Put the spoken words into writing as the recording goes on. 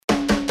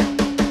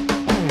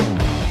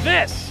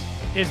This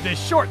is the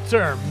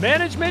Short-Term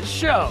Management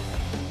Show.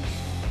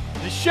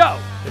 The show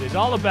that is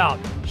all about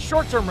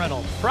short-term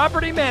rental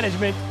property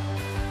management,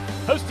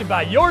 hosted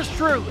by yours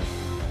truly,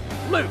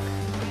 Luke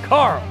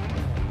Carl.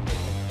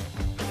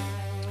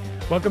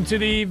 Welcome to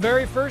the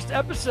very first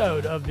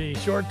episode of the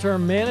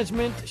Short-Term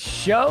Management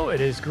Show. It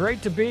is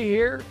great to be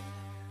here.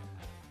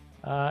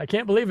 I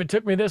can't believe it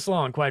took me this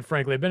long, quite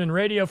frankly. I've been in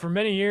radio for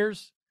many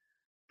years,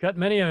 cut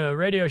many a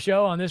radio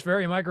show on this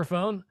very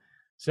microphone,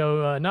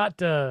 so not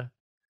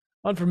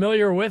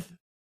unfamiliar with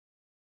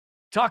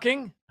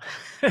talking,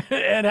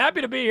 and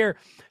happy to be here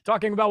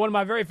talking about one of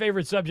my very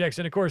favorite subjects.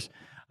 And of course,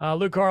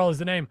 Luke Carl is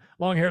the name,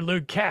 long-haired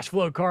Luke, cash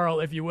flow Carl,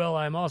 if you will.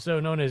 I'm also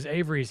known as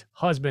Avery's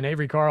husband,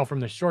 Avery Carl from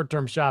the Short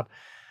Term Shop,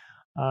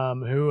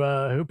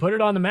 who put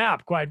it on the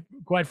map, quite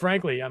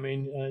frankly. I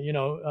mean,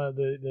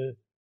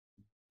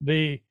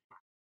 the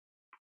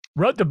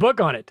wrote the book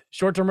on it,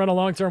 Short-Term Rental,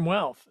 Long-Term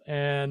Wealth.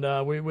 And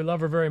we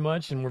love her very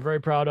much, and we're very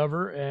proud of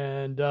her.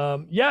 And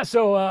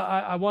so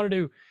I wanted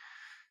to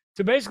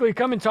basically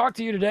come and talk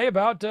to you today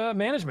about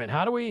management.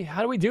 How do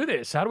we do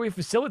this? How do we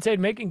facilitate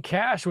making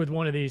cash with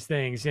one of these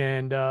things?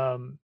 And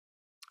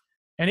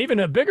even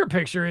a bigger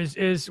picture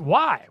is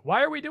why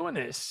are we doing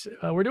this?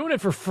 We're doing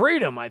it for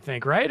freedom, I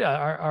think, right?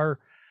 Our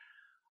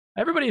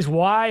everybody's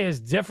why is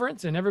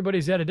different, and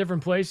everybody's at a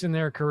different place in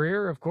their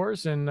career, of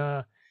course.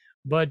 And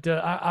but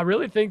I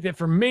really think that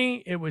for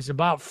me, it was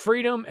about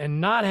freedom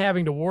and not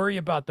having to worry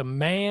about the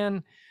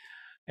man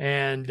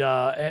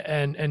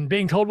and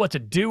being told what to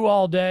do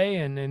all day.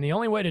 And the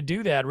only way to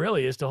do that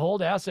really is to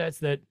hold assets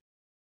that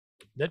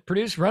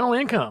produce rental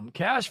income,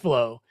 cash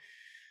flow.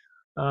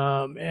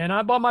 And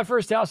I bought my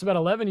first house about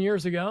 11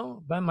 years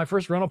ago, bought my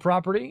first rental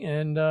property,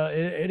 and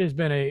it has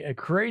been a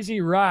crazy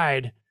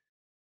ride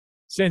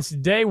since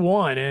day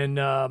one.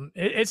 And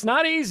it's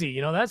not easy.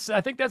 You know,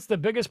 I think that's the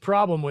biggest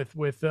problem with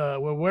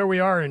where we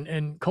are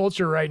in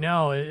culture right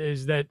now,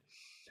 is that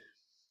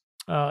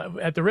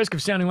at the risk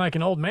of sounding like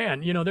an old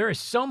man, you know, there is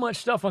so much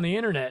stuff on the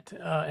internet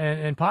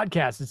and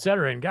podcasts, et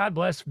cetera. And God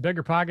bless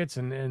Bigger Pockets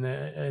and in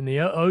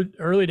the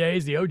early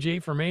days, the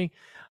OG for me.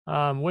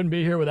 Wouldn't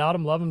be here without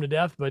him. Love him to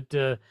death. But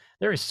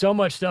there is so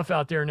much stuff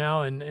out there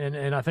now,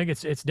 and I think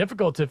it's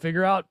difficult to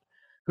figure out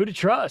who to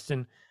trust.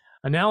 And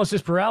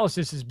analysis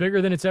paralysis is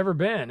bigger than it's ever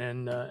been.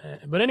 And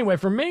but anyway,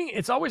 for me,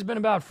 it's always been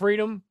about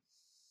freedom,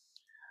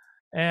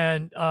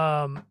 and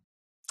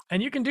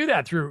you can do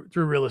that through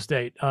real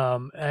estate.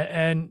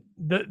 And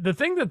the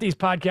thing that these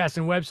podcasts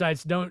and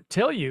websites don't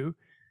tell you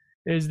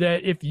is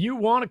that if you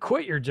want to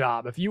quit your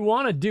job, if you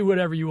want to do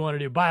whatever you want to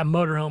do, buy a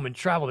motorhome and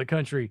travel the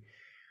country,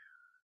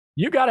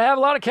 you got to have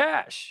a lot of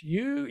cash.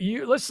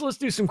 Let's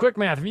do some quick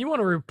math. If you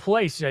want to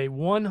replace a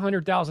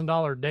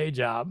 $100,000 day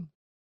job,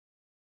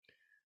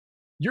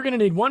 you're going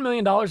to need $1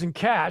 million in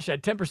cash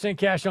at 10%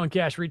 cash on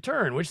cash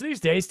return, which these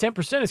days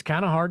 10% is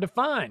kind of hard to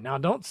find. Now,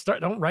 don't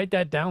write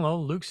that down low.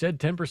 Luke said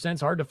 10%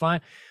 is hard to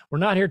find. We're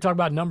not here to talk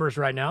about numbers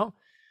right now.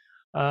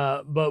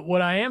 But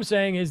what I am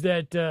saying is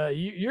that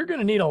you're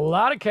going to need a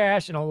lot of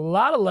cash and a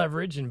lot of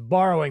leverage and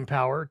borrowing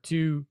power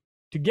to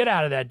get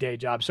out of that day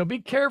job. So be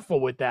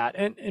careful with that.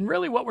 And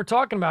really what we're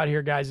talking about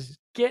here, guys, is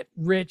get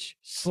rich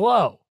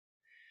slow.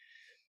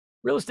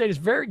 Real estate is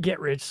very get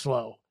rich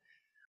slow.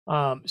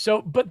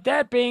 But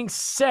that being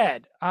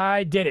said,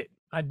 I did it.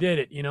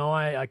 You know,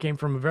 I came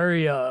from a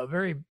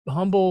very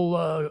humble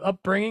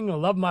upbringing. I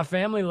love my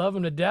family, love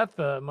them to death.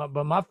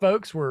 But my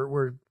folks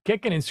were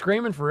kicking and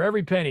screaming for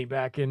every penny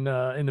back in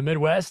the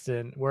Midwest,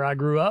 and where I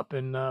grew up,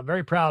 and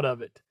very proud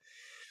of it.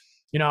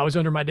 You know, I was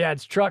under my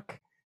dad's truck,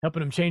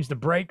 helping him change the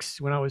brakes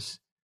when I was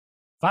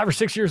 5 or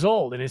 6 years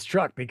old in his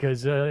truck,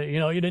 because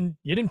you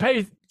didn't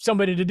pay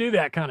somebody to do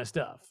that kind of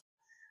stuff.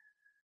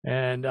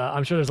 And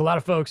I'm sure there's a lot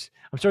of folks,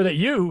 I'm sure that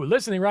you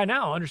listening right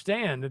now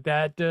understand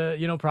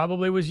that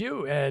probably was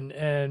you, and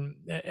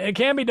it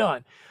can be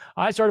done.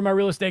 I started my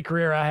real estate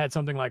career, I had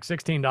something like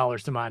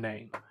 $16 to my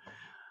name.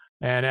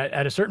 And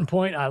at a certain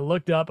point, I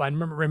looked up, I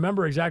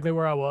remember exactly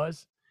where I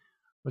was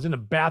in the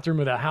bathroom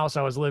of the house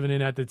I was living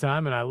in at the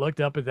time. And I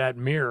looked up at that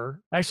mirror.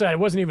 Actually, it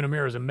wasn't even a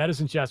mirror, it was a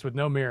medicine chest with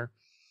no mirror.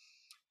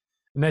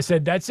 And they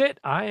said, that's it.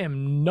 I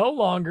am no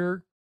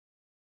longer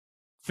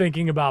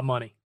thinking about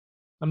money.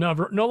 I'm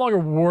no longer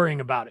worrying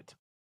about it.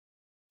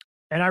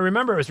 And I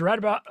remember it was right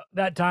about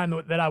that time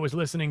that I was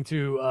listening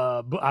to,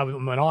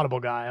 I'm an Audible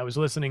guy. I was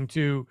listening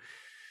to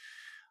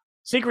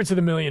Secrets of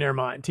the Millionaire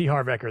Mind, T.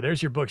 Harv Eker.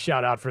 There's your book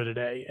shout out for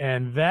today.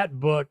 And that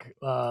book,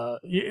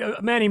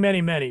 many,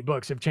 many, many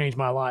books have changed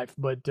my life.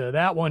 But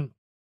that one,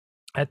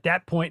 at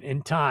that point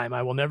in time,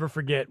 I will never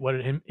forget what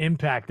an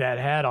impact that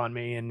had on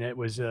me. And it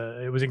was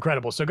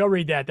incredible. So go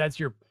read that. That's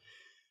your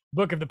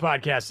book of the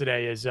podcast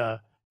today, is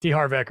T.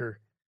 Harv Eker.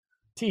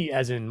 T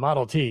as in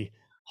Model T,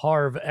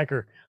 Harv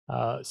Eker,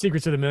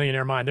 Secrets of the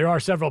Millionaire Mind. There are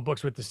several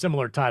books with the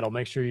similar title.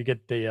 Make sure you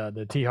get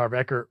the T. Harv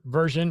Eker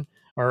version,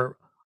 or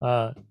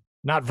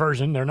not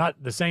version. They're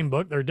not the same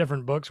book. They're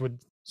different books with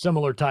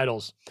similar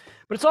titles.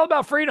 But it's all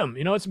about freedom.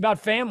 You know, it's about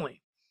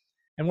family.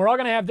 And we're all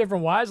going to have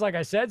different whys, like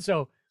I said.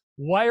 So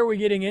why are we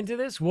getting into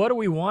this? What do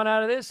we want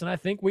out of this? And I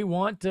think we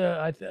want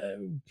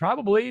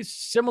probably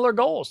similar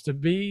goals, to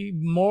be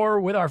more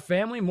with our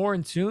family, more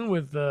in tune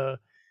with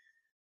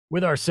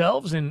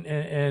ourselves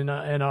and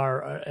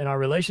our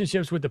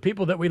relationships with the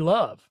people that we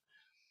love.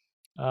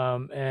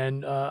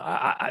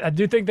 I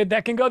do think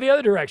that can go the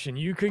other direction.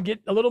 You could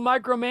get a little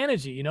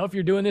micromanaging, if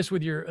you're doing this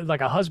with your,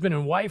 like a husband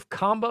and wife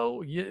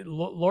combo.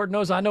 Lord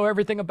knows I know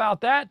everything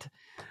about that.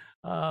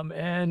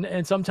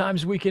 And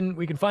sometimes we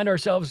can find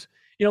ourselves,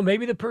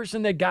 maybe the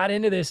person that got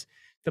into this,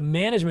 the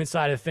management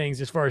side of things,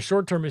 as far as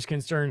short-term is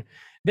concerned,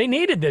 they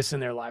needed this in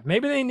their life.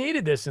 Maybe they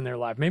needed this in their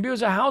life. Maybe it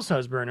was a house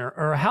husband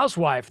or a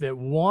housewife that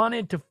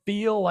wanted to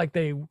feel like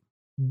they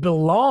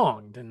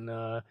belonged. And,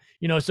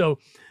 so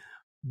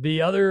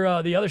the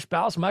other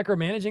spouse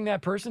micromanaging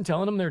that person,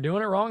 telling them they're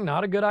doing it wrong,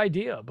 not a good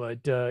idea.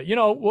 But,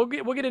 we'll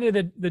get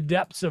into the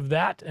depths of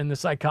that and the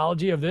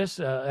psychology of this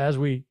as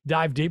we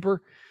dive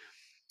deeper.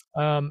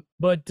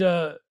 But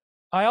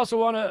I also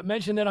want to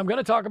mention that I'm going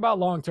to talk about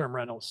long-term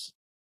rentals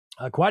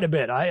quite a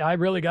bit. I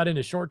really got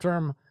into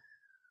short-term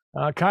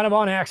kind of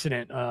on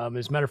accident.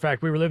 As a matter of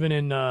fact, we were living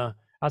in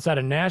outside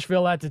of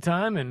Nashville at the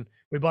time, and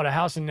we bought a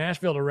house in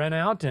Nashville to rent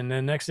out. And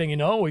then next thing you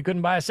know, we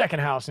couldn't buy a second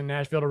house in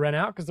Nashville to rent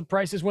out because the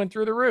prices went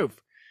through the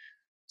roof.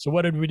 So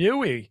what did we do?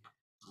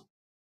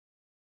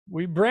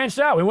 We branched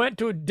out. We went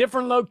to a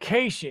different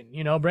location.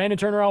 Brandon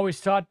Turner always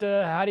taught,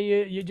 how do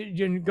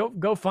you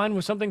go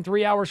find something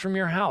 3 hours from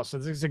your house. So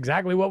this is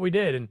exactly what we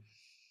did. And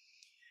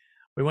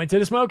we went to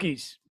the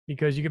Smokies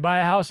because you could buy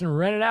a house and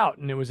rent it out.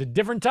 And it was a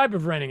different type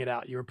of renting it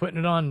out. You were putting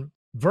it on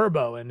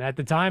Vrbo. And at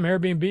the time,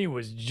 Airbnb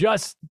was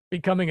just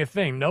becoming a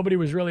thing. Nobody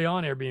was really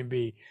on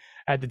Airbnb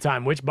at the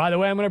time, which, by the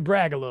way, I'm going to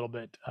brag a little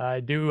bit.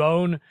 I do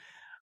own,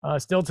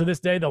 still to this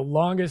day, the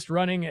longest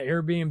running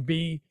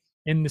Airbnb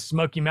in the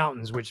Smoky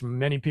Mountains, which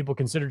many people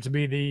consider to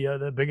be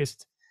the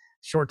biggest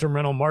short-term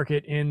rental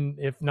market in,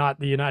 if not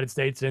the United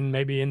States, and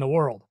maybe in the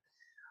world.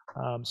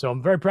 So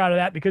I'm very proud of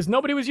that, because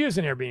nobody was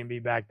using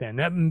Airbnb back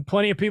then.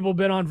 Plenty of people have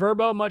been on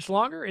Vrbo much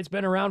longer. It's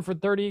been around for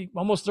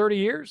almost 30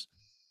 years.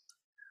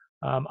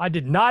 I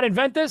did not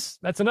invent this.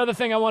 That's another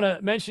thing I want to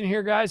mention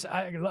here, guys.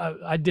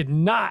 I did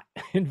not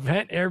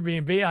invent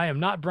Airbnb. I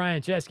am not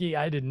Brian Chesky.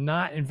 I did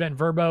not invent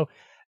Vrbo.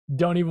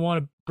 Don't even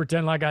want to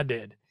pretend like I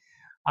did.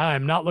 I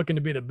am not looking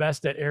to be the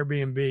best at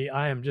Airbnb.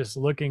 I am just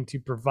looking to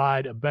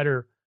provide a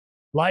better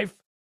life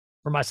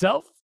for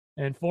myself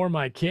and for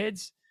my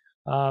kids.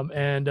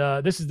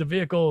 This is the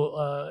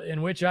vehicle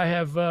in which I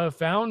have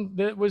found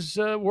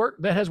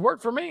that has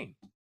worked for me.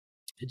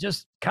 It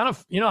just kind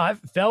of, I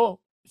fell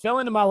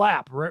into my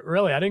lap.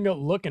 Really, I didn't go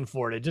looking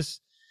for it. It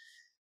just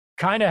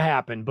kind of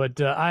happened.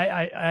 But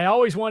I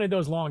always wanted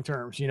those long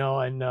terms,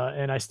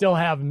 and I still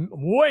have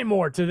way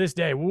more to this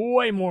day,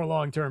 way more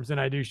long terms than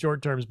I do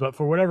short terms. But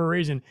for whatever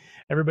reason,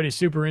 everybody's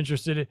super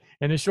interested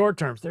in the short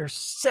terms. They're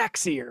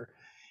sexier.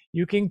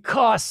 You can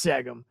cost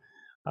seg them.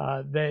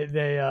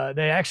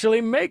 They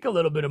actually make a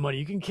little bit of money.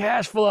 You can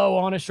cash flow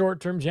on a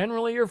short term,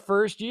 generally your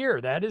first year.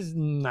 That is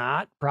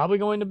not probably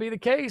going to be the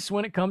case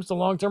when it comes to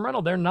long-term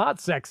rental. They're not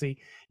sexy.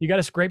 You got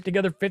to scrape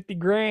together 50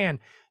 grand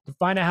to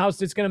find a house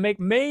that's going to make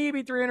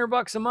maybe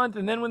 $300 a month.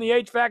 And then when the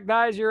HVAC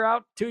dies, you're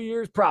out 2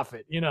 years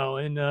profit,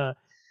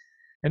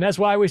 and that's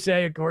why we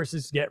say, of course,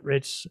 it's get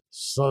rich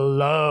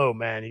slow,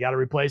 man. You got to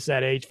replace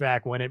that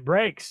HVAC when it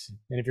breaks.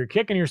 And if you're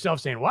kicking yourself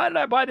saying, why did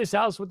I buy this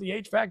house with the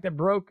HVAC that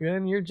broke?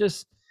 Then you're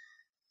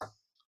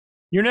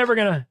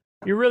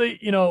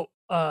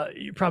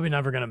probably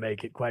never going to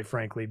make it, quite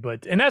frankly.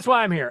 And that's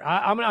why I'm here.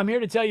 I'm here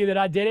to tell you that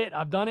I did it.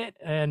 I've done it,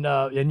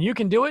 and you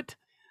can do it.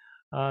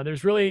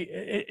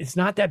 It's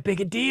not that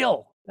big a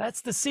deal.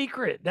 That's the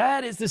secret.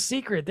 That is the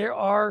secret. There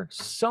are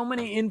so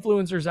many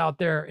influencers out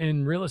there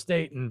in real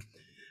estate, and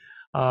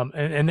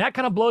that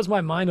kind of blows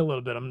my mind a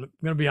little bit. I'm going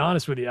to be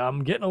honest with you.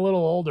 I'm getting a little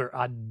older.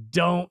 I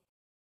don't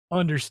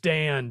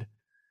understand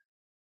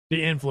the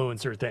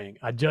influencer thing.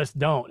 I just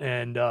don't.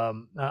 And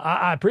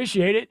I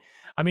appreciate it.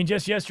 I mean,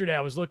 just yesterday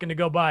I was looking to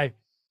go buy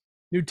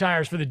new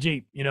tires for the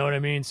Jeep. You know what I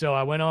mean? So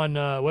I went on,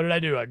 what did I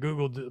do? I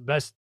Googled the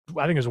best,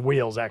 I think it was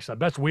wheels, actually,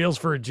 best wheels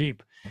for a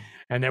Jeep.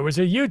 And there was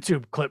a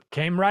YouTube clip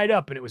came right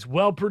up, and it was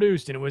well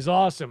produced and it was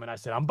awesome. And I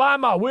said, I'm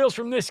buying my wheels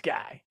from this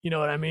guy. You know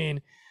what I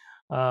mean?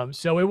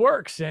 So it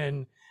works.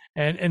 And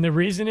the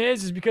reason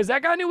is because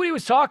that guy knew what he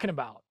was talking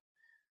about.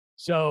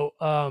 So,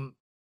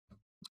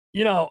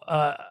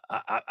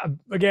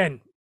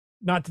 again,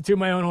 not to toot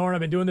my own horn.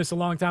 I've been doing this a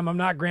long time. I'm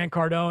not Grant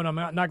Cardone. I'm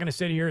not going to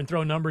sit here and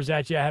throw numbers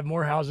at you. I have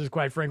more houses,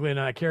 quite frankly, than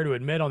I care to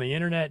admit on the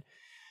internet.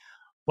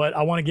 But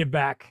I want to give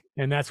back,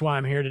 and that's why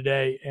I'm here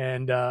today.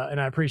 And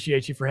I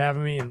appreciate you for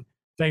having me, and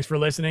thanks for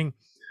listening.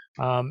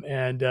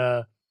 And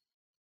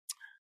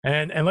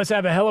let's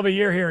have a hell of a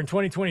year here in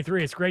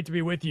 2023. It's great to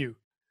be with you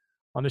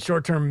on the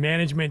Short Term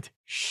Management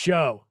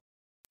Show.